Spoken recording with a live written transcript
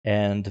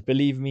And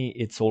believe me,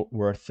 it's all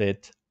worth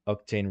it.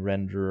 Octane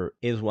Render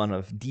is one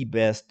of the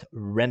best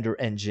render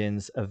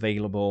engines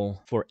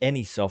available for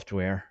any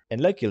software. And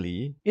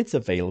luckily, it's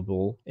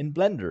available in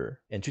Blender.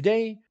 And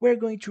today, we're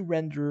going to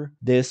render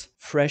this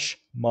fresh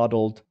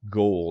modeled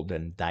gold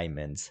and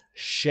diamonds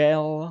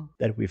shell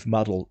that we've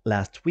modeled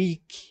last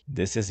week.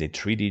 This is a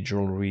 3D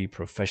jewelry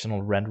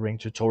professional rendering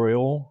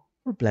tutorial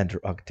for Blender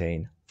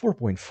Octane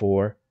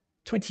 4.4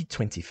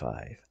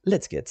 2025.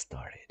 Let's get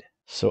started.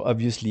 So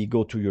obviously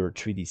go to your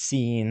 3D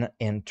scene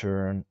and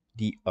turn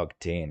the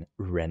Octane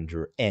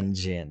render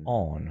engine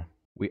on.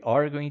 We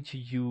are going to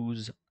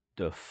use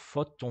the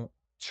Photon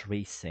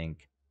tracing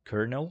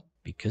kernel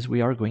because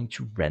we are going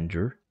to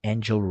render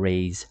angel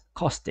rays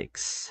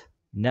caustics.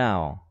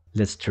 Now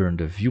let's turn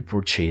the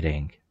viewport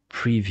shading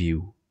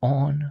preview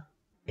on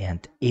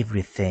and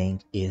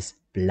everything is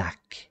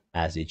black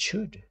as it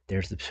should.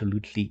 There's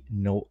absolutely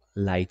no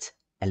light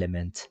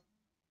element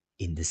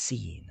in the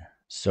scene.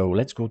 So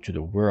let's go to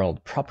the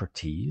world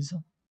properties,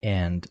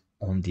 and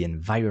on the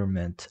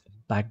environment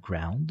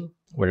background,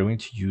 we're going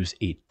to use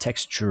a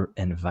texture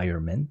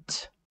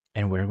environment,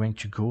 and we're going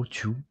to go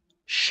to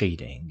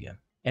shading.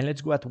 And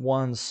let's go at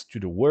once to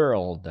the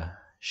world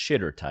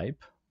shader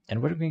type,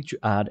 and we're going to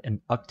add an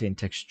Octane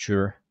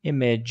texture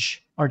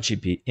image,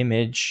 RGB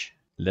image.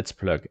 Let's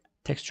plug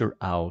texture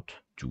out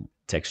to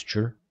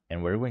texture,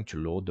 and we're going to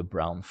load the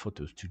Brown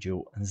Photo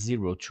Studio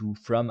 02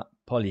 from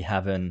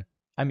Polyhaven.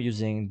 I'm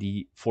using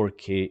the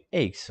 4K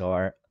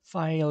AXR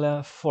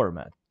file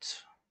format.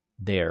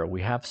 There,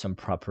 we have some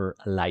proper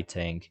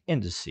lighting in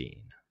the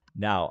scene.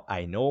 Now,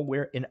 I know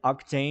we're in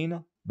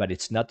Octane, but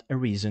it's not a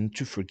reason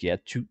to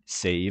forget to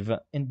save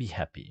and be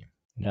happy.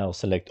 Now,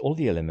 select all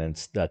the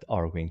elements that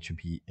are going to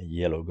be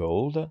yellow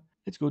gold.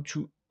 Let's go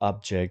to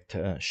Object,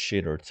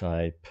 Shader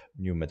Type,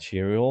 New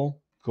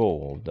Material,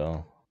 Gold,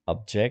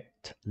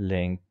 Object,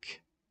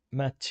 Link,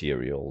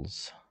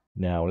 Materials.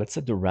 Now let's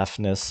set the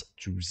roughness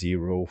to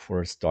 0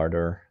 for a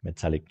starter,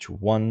 metallic to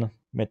 1,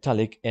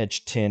 metallic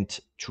edge tint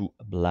to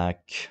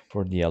black.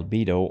 For the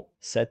albedo,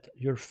 set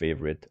your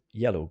favorite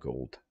yellow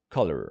gold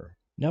color.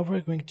 Now we're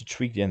going to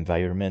tweak the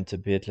environment a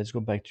bit. Let's go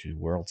back to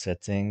world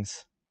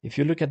settings. If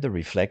you look at the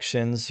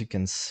reflections, you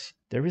can see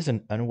there is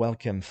an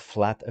unwelcome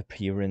flat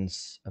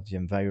appearance of the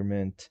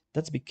environment.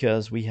 That's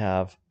because we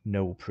have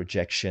no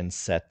projection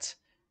set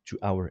to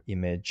our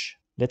image.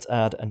 Let's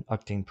add an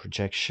Octane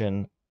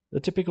projection. The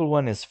typical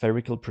one is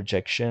spherical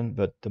projection,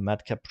 but the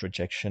madcap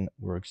projection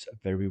works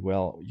very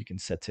well. You can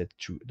set it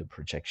to the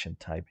projection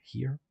type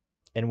here.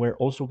 And we're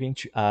also going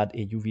to add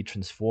a UV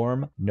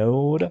transform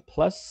node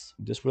plus.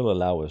 This will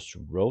allow us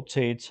to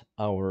rotate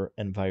our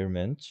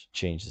environment,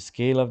 change the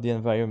scale of the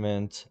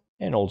environment,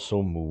 and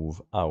also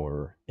move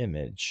our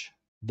image.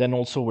 Then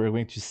also we're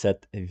going to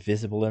set a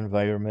visible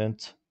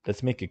environment.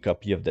 Let's make a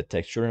copy of the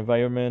texture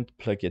environment,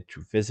 plug it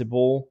to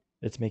visible.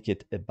 Let's make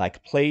it a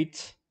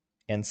backplate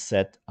and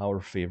set our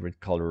favorite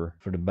color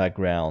for the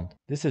background.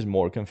 This is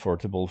more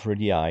comfortable for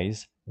the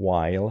eyes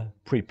while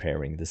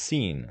preparing the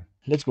scene.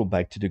 Let's go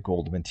back to the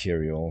gold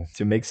material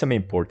to make some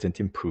important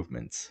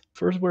improvements.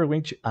 First, we're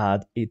going to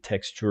add a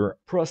texture,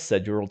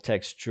 procedural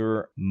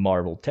texture,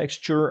 marble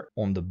texture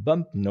on the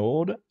bump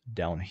node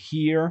down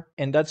here.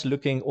 And that's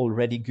looking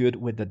already good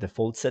with the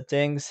default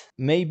settings.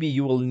 Maybe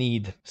you will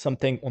need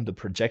something on the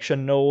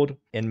projection node,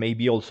 and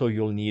maybe also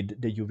you'll need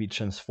the UV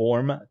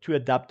transform to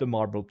adapt the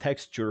marble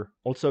texture.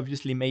 Also,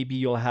 obviously, maybe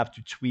you'll have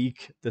to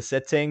tweak the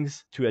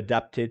settings to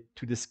adapt it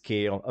to the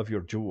scale of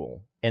your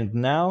jewel. And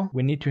now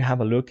we need to have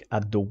a look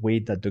at the way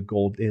that the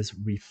gold is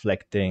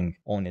reflecting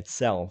on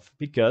itself,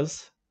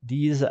 because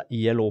these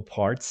yellow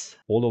parts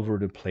all over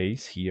the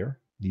place here,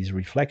 these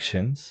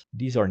reflections,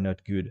 these are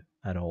not good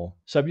at all.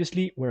 So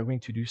obviously we're going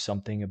to do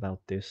something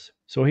about this.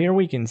 So here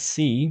we can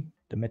see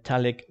the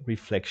metallic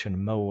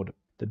reflection mode.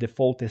 The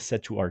default is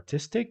set to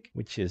artistic,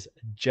 which is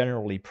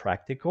generally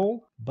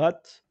practical,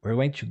 but we're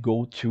going to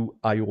go to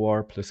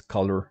IOR plus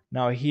color.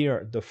 Now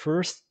here, the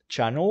first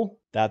channel,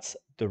 that's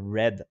the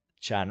red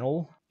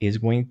channel, is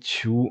going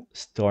to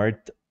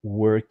start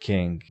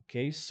working.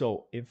 Okay,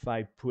 so if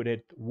I put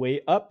it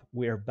way up,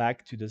 we're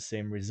back to the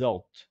same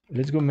result.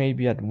 Let's go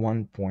maybe at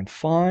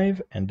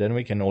 1.5, and then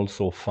we can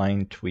also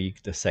fine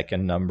tweak the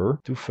second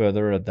number to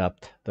further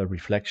adapt the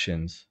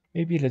reflections.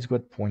 Maybe let's go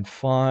at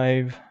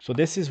 0.5. So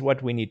this is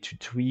what we need to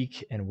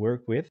tweak and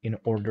work with in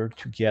order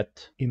to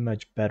get a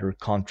much better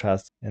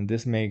contrast. And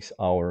this makes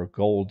our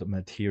gold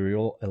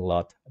material a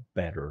lot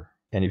better.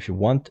 And if you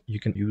want, you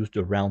can use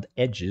the round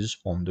edges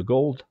on the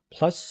gold.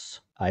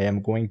 Plus, I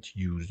am going to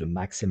use the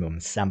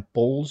maximum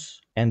samples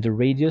and the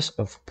radius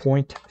of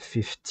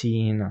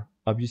 0.15.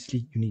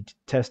 Obviously, you need to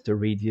test the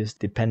radius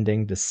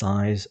depending the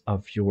size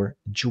of your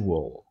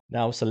jewel.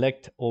 Now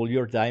select all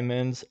your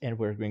diamonds and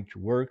we're going to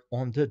work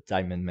on the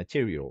diamond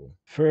material.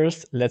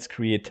 First, let's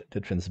create the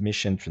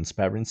transmission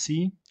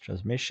transparency,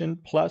 transmission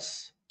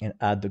plus, and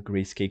add the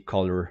grayscale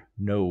color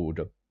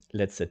node.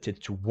 Let's set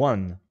it to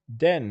 1.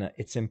 Then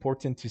it's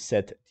important to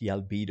set the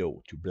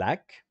albedo to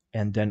black.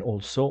 And then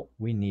also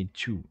we need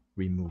to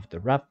remove the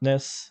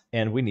roughness,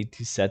 and we need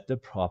to set the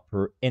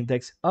proper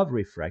index of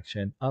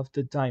refraction of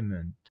the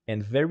diamond.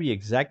 And very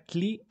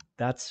exactly,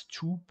 that's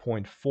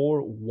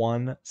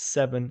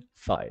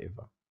 2.4175.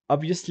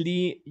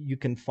 Obviously, you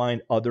can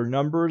find other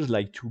numbers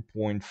like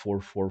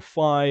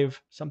 2.445,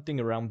 something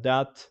around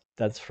that.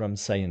 That's from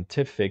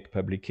scientific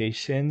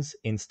publications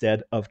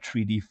instead of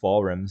 3D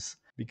forums.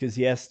 Because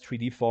yes,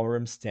 3D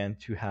forums tend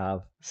to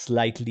have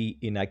slightly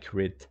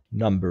inaccurate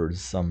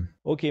numbers.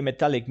 Okay,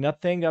 metallic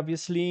nothing,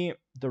 obviously.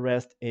 The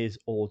rest is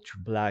all to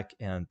black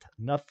and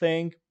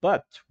nothing.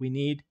 But we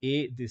need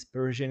a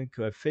dispersion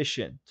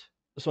coefficient.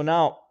 So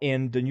now,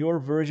 in the newer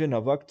version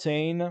of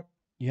Octane,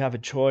 you have a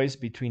choice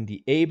between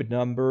the Abe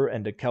number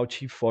and the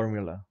Cauchy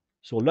formula.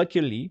 So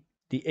luckily,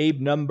 the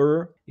Abe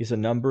number is a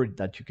number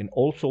that you can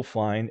also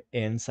find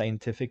in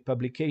scientific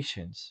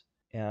publications.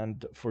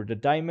 And for the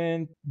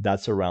diamond,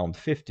 that's around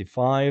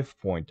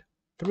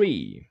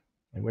 55.3.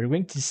 And we're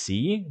going to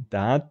see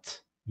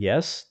that,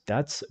 yes,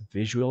 that's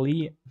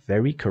visually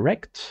very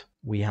correct.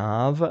 We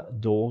have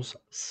those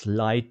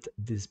slight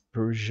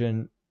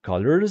dispersion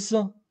colors,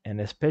 and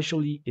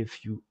especially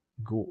if you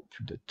go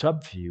to the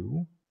top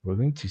view, we're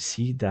going to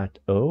see that,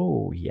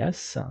 oh,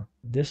 yes,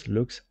 this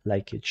looks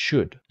like it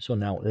should. So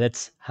now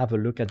let's have a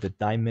look at the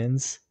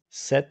diamonds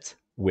set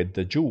with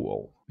the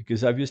jewel,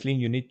 because obviously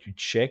you need to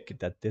check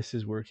that this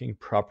is working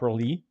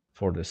properly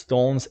for the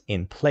stones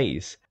in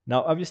place.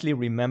 Now, obviously,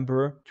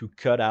 remember to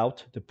cut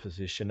out the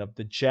position of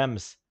the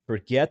gems.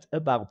 Forget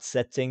about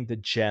setting the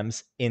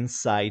gems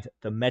inside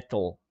the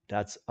metal.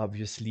 That's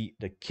obviously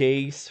the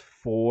case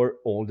for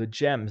all the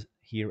gems.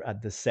 Here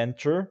at the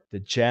center, the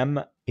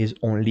gem is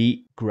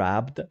only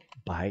grabbed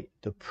by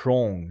the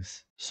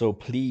prongs. So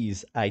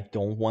please, I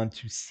don't want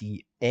to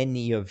see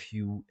any of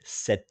you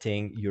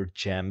setting your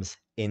gems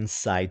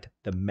inside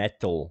the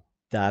metal.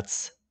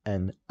 That's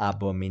an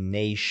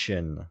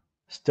abomination.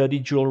 Study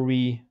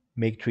jewelry,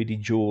 make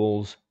 3D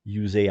jewels,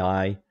 use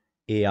AI.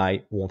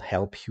 AI won't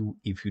help you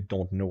if you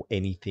don't know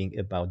anything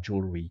about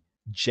jewelry.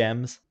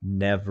 Gems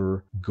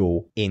never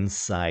go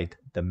inside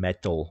the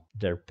metal.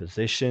 Their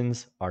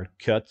positions are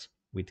cut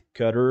with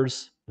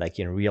cutters like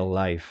in real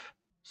life.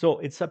 So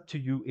it's up to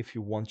you if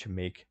you want to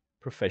make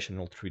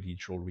professional 3D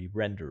jewelry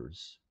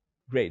renders.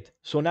 Great.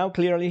 So now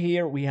clearly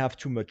here we have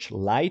too much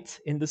light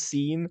in the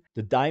scene.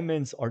 The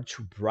diamonds are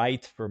too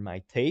bright for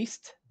my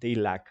taste. They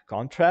lack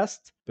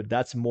contrast, but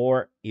that's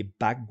more a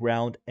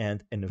background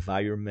and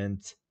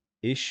environment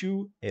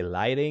issue, a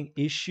lighting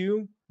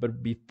issue.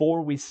 But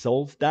before we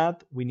solve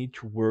that, we need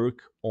to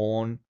work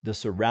on the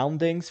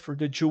surroundings for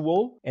the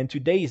jewel. And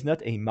today is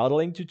not a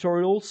modeling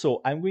tutorial,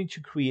 so I'm going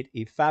to create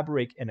a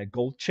fabric and a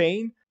gold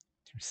chain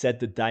to set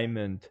the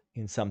diamond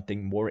in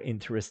something more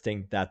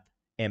interesting that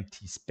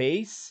empty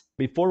space.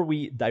 Before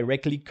we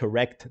directly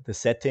correct the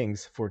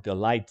settings for the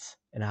light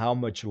and how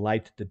much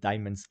light the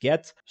diamonds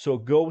get, so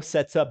go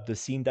set up the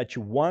scene that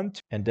you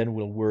want, and then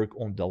we'll work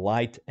on the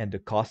light and the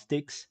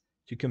caustics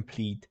to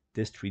complete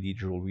this 3D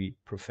jewelry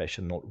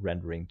professional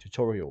rendering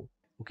tutorial.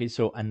 Okay,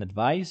 so an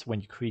advice when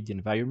you create the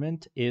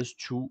environment is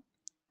to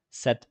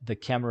set the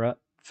camera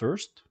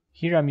first.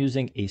 Here I'm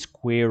using a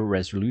square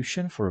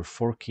resolution for a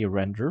 4K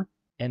render,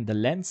 and the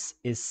lens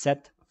is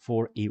set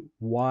for a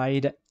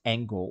wide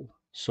angle.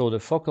 So the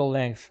focal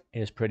length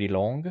is pretty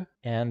long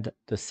and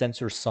the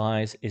sensor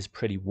size is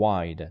pretty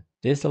wide.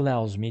 This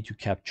allows me to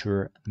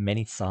capture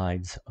many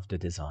sides of the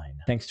design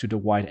thanks to the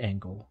wide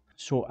angle.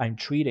 So I'm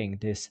treating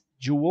this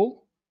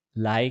jewel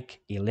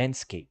like a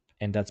landscape,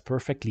 and that's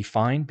perfectly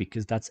fine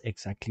because that's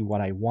exactly what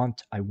I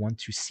want. I want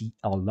to see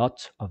a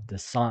lot of the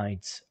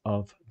sides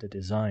of the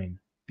design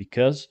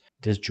because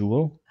this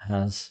jewel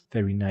has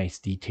very nice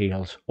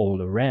details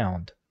all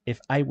around. If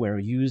I were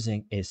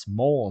using a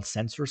small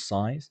sensor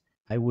size,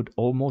 I would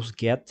almost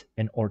get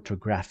an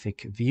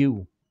orthographic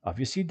view.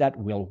 Obviously, that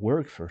will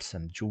work for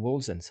some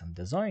jewels and some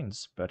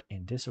designs, but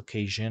in this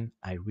occasion,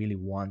 I really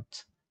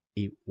want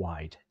a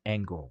wide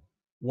angle.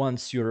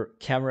 Once your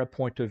camera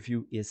point of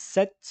view is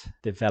set,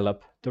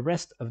 develop the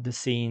rest of the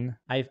scene.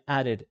 I've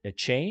added a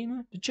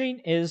chain. The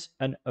chain is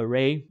an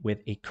array with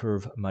a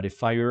curve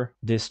modifier.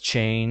 This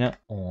chain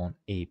on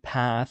a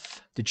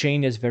path. The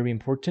chain is very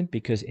important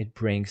because it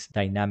brings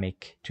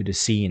dynamic to the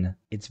scene.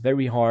 It's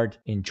very hard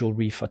in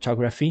jewelry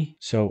photography,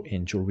 so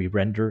in jewelry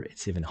render,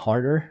 it's even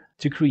harder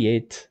to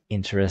create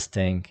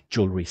interesting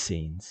jewelry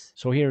scenes.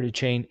 So here the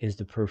chain is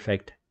the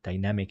perfect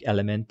dynamic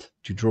element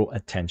to draw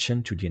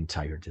attention to the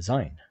entire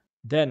design.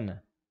 Then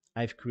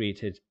I've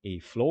created a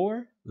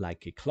floor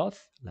like a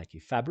cloth, like a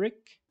fabric.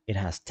 It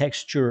has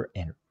texture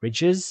and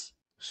ridges.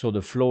 So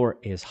the floor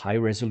is high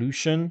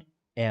resolution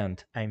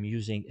and I'm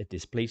using a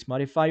displace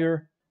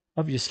modifier,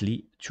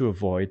 obviously to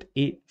avoid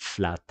a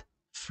flat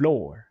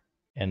floor.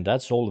 And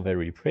that's all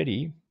very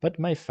pretty, but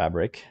my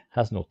fabric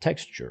has no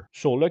texture.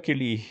 So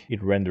luckily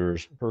it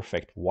renders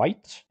perfect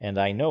white. And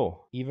I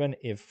know, even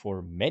if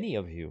for many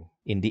of you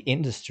in the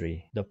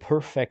industry, the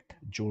perfect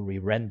jewelry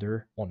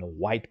render on a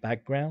white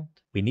background,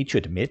 we need to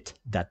admit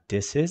that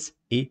this is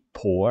a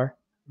poor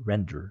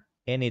render.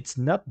 And it's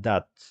not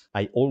that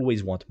I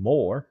always want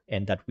more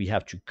and that we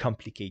have to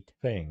complicate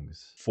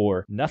things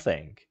for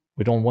nothing.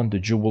 We don't want the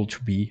jewel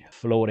to be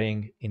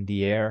floating in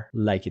the air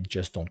like it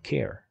just don't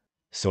care.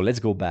 So let's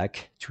go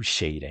back to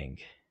shading.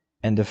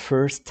 And the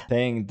first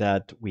thing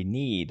that we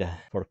need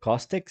for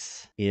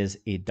caustics is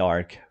a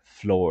dark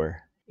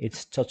floor.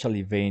 It's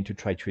totally vain to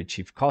try to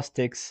achieve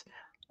caustics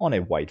on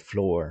a white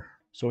floor.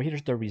 So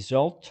here's the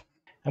result.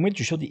 I'm going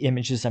to show the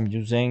images I'm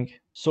using.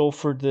 So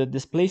for the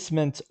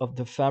displacement of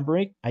the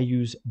fabric, I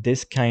use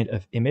this kind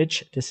of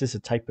image. This is a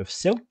type of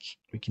silk.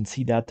 We can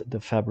see that the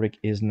fabric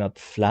is not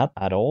flat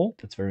at all.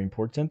 That's very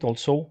important.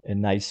 Also, a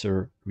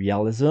nicer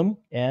realism.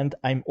 And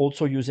I'm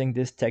also using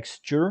this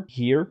texture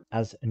here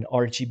as an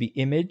RGB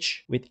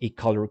image with a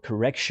color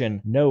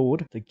correction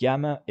node. The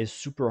gamma is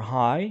super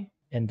high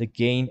and the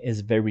gain is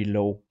very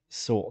low.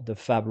 So the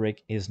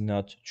fabric is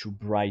not too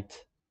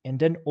bright. And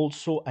then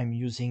also I'm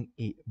using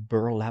a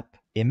burlap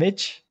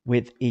image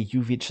with a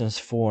UV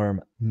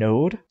transform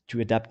node to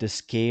adapt the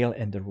scale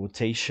and the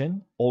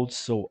rotation.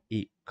 Also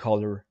a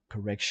color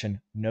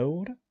correction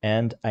node.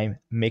 And I'm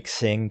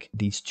mixing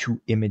these two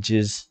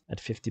images at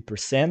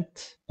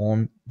 50%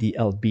 on the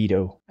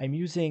albedo. I'm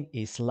using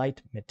a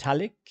slight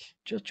metallic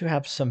just to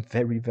have some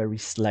very, very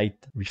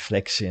slight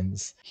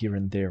reflections here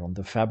and there on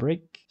the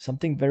fabric.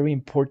 Something very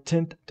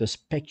important, the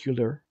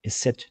specular is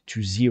set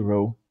to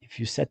 0. If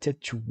you set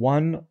it to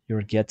 1,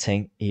 you're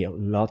getting a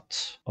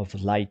lot of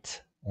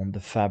light on the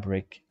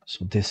fabric.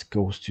 So this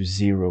goes to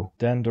 0.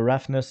 Then the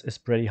roughness is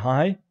pretty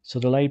high. So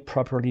the light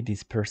properly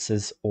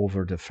disperses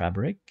over the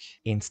fabric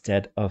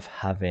instead of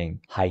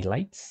having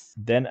highlights.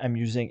 Then I'm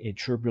using a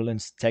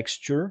turbulence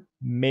texture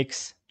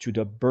mixed to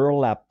the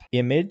burlap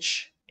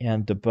image.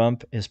 And the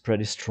bump is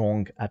pretty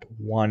strong at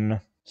 1.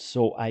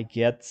 So I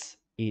get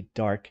a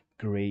dark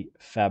gray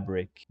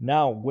fabric.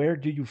 Now, where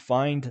do you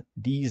find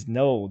these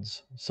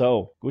nodes?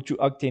 So go to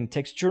Octane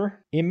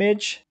Texture,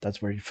 Image.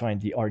 That's where you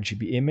find the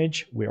RGB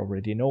image. We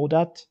already know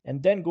that.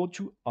 And then go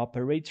to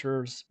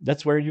Operators.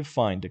 That's where you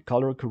find the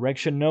color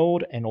correction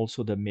node and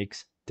also the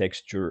mix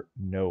texture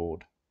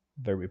node.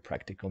 Very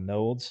practical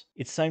nodes.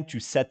 It's time to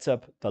set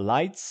up the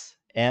lights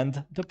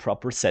and the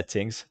proper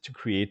settings to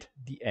create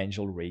the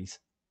angel rays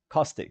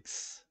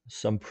caustics.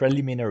 Some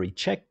preliminary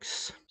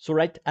checks. So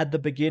right at the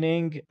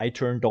beginning, I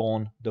turned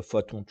on the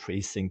Photon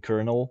tracing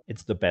kernel.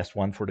 It's the best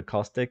one for the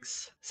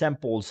caustics.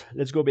 Samples,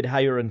 let's go a bit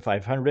higher than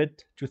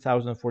 500,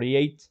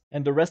 2048.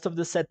 And the rest of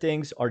the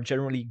settings are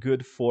generally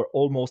good for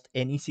almost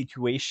any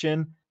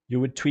situation.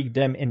 You would tweak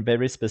them in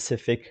very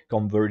specific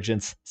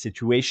convergence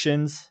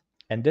situations.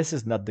 And this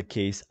is not the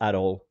case at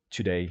all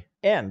today.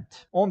 And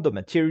on the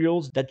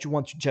materials that you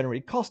want to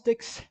generate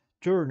caustics,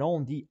 turn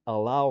on the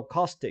allow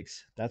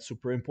caustics. That's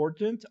super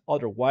important.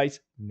 Otherwise,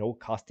 no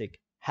caustic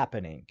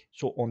happening.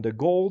 So on the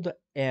gold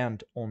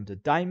and on the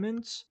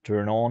diamonds,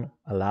 turn on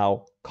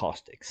allow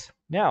caustics.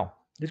 Now,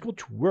 let's go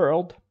to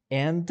world.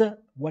 And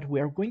what we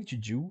are going to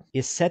do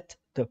is set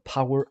the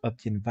power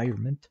of the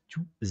environment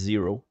to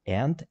 0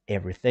 and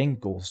everything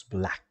goes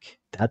black.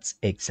 That's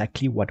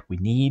exactly what we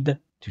need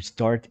to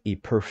start a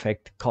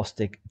perfect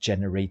caustic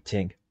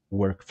generating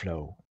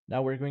workflow.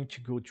 Now we're going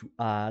to go to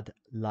add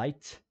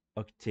light,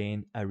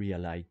 Octane area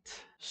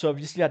light. So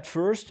obviously at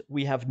first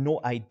we have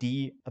no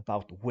idea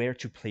about where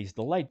to place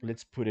the light.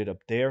 Let's put it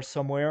up there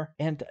somewhere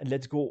and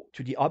let's go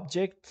to the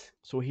object.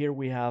 So here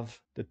we have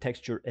the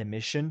texture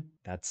emission.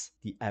 That's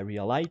the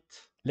area light.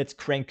 Let's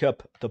crank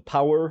up the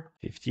power,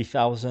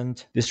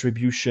 50,000,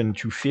 distribution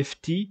to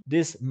 50.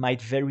 This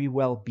might very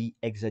well be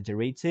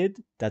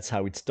exaggerated. That's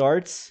how it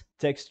starts.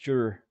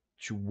 Texture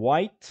to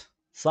white,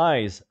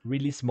 size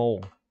really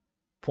small,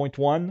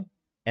 0.1.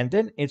 And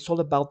then it's all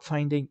about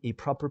finding a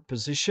proper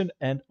position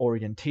and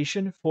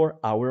orientation for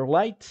our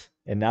light.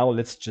 And now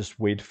let's just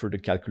wait for the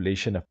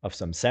calculation of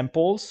some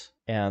samples.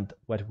 And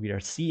what we are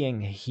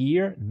seeing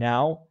here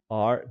now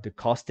are the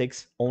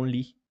caustics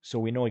only. So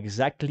we know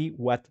exactly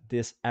what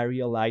this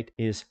area light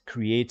is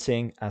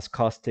creating as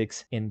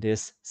caustics in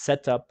this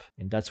setup.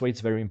 And that's why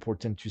it's very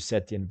important to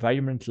set the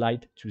environment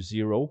light to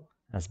 0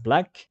 as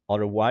black.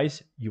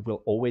 Otherwise, you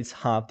will always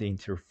have the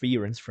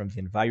interference from the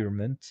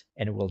environment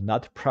and will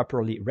not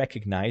properly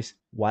recognize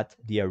what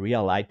the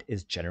area light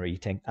is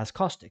generating as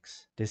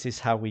caustics. This is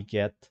how we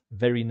get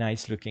very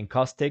nice looking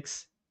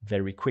caustics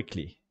very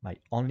quickly. My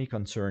only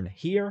concern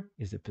here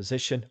is the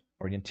position,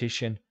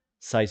 orientation,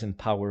 size and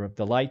power of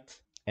the light.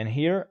 And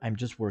here I'm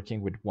just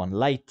working with one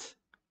light.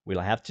 We'll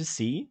have to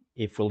see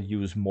if we'll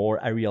use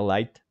more area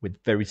light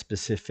with very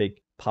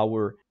specific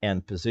power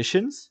and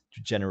positions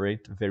to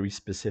generate very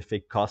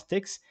specific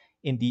caustics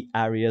in the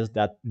areas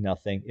that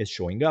nothing is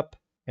showing up.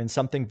 And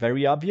something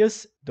very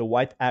obvious, the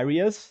white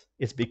areas,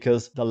 is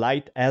because the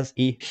light has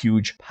a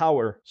huge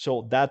power.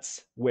 So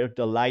that's where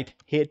the light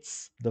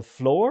hits the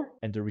floor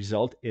and the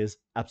result is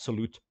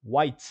absolute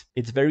white.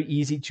 It's very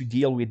easy to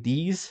deal with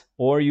these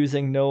or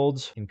using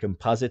nodes in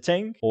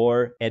compositing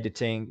or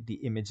editing the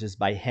images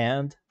by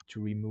hand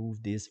to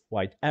remove these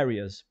white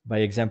areas. By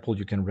example,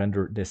 you can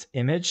render this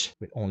image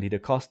with only the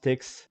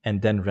caustics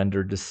and then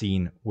render the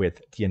scene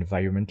with the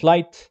environment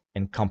light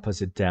and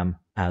composite them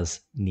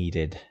as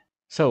needed.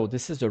 So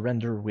this is the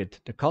render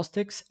with the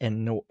caustics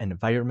and no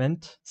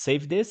environment.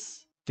 Save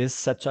this. This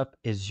setup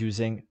is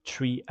using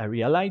 3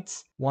 area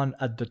lights, one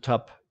at the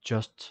top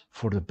just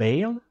for the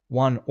veil,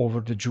 one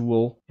over the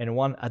jewel, and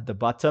one at the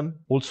bottom,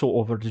 also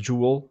over the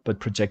jewel, but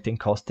projecting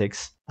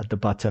caustics at the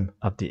bottom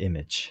of the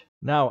image.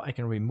 Now I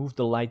can remove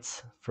the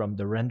lights from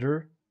the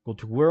render, go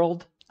to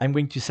world. I'm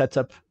going to set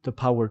up the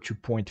power to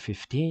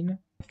 0.15,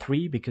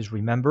 3, because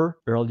remember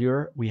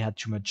earlier we had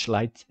too much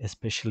light,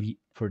 especially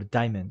for the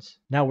diamonds.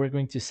 Now we're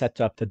going to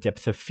set up the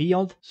depth of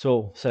field.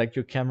 So select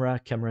your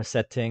camera, camera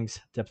settings,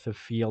 depth of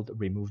field,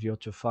 remove the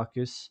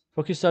autofocus.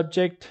 Focus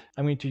object,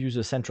 I'm going to use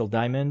a central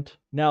diamond.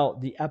 Now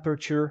the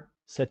aperture,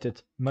 set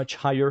it much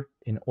higher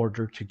in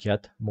order to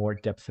get more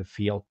depth of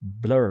field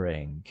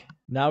blurring.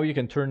 Now you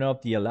can turn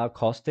off the allow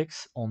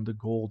caustics on the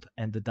gold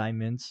and the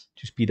diamonds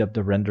to speed up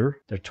the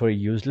render. They're totally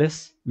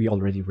useless. We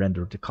already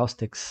rendered the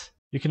caustics.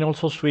 You can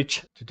also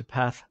switch to the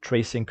path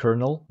tracing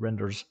kernel,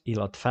 renders a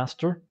lot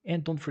faster.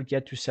 And don't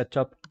forget to set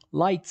up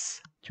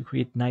lights to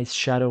create nice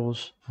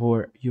shadows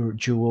for your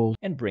jewel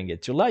and bring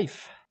it to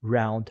life.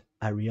 Round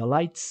area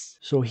lights.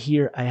 So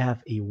here I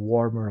have a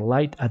warmer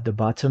light at the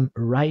bottom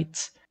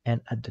right,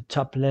 and at the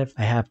top left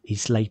I have a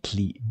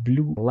slightly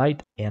blue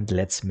light, and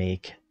let's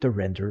make the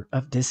render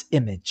of this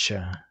image.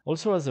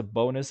 Also, as a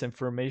bonus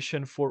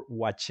information for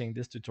watching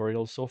this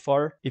tutorial so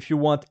far, if you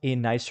want a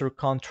nicer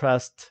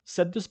contrast,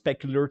 set the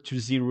specular to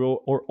 0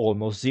 or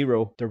almost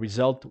 0. The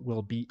result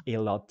will be a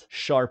lot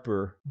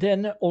sharper.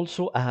 Then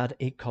also add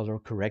a color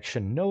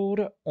correction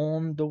node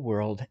on the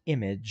world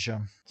image.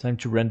 Time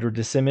to render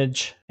this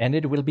image, and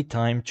it will be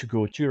time to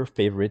go to your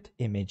favorite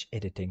image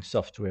editing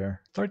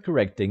software. Start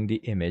correcting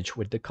the image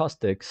with the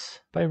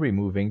caustics by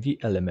removing the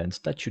elements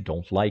that you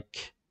don't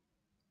like.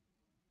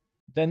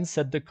 Then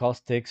set the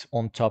caustics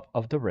on top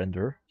of the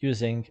render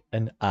using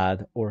an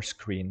add or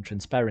screen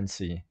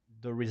transparency.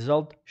 The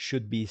result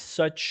should be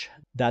such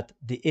that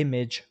the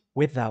image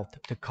without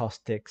the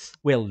caustics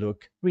will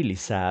look really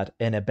sad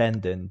and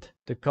abandoned.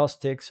 The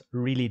caustics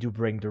really do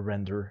bring the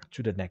render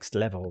to the next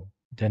level.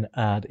 Then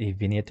add a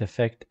vignette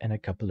effect and a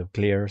couple of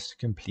glares to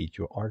complete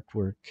your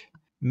artwork.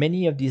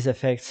 Many of these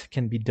effects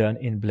can be done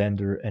in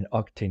Blender and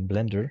Octane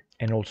Blender,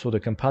 and also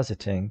the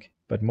compositing,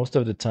 but most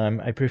of the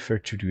time I prefer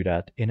to do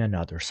that in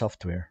another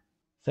software.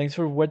 Thanks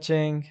for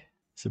watching.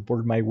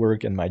 Support my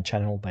work and my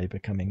channel by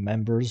becoming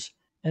members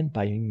and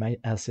buying my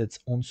assets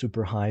on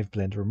Superhive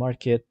Blender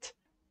Market,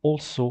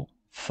 also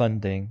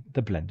funding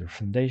the Blender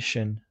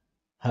Foundation.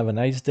 Have a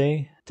nice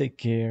day, take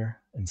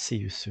care, and see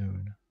you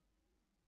soon.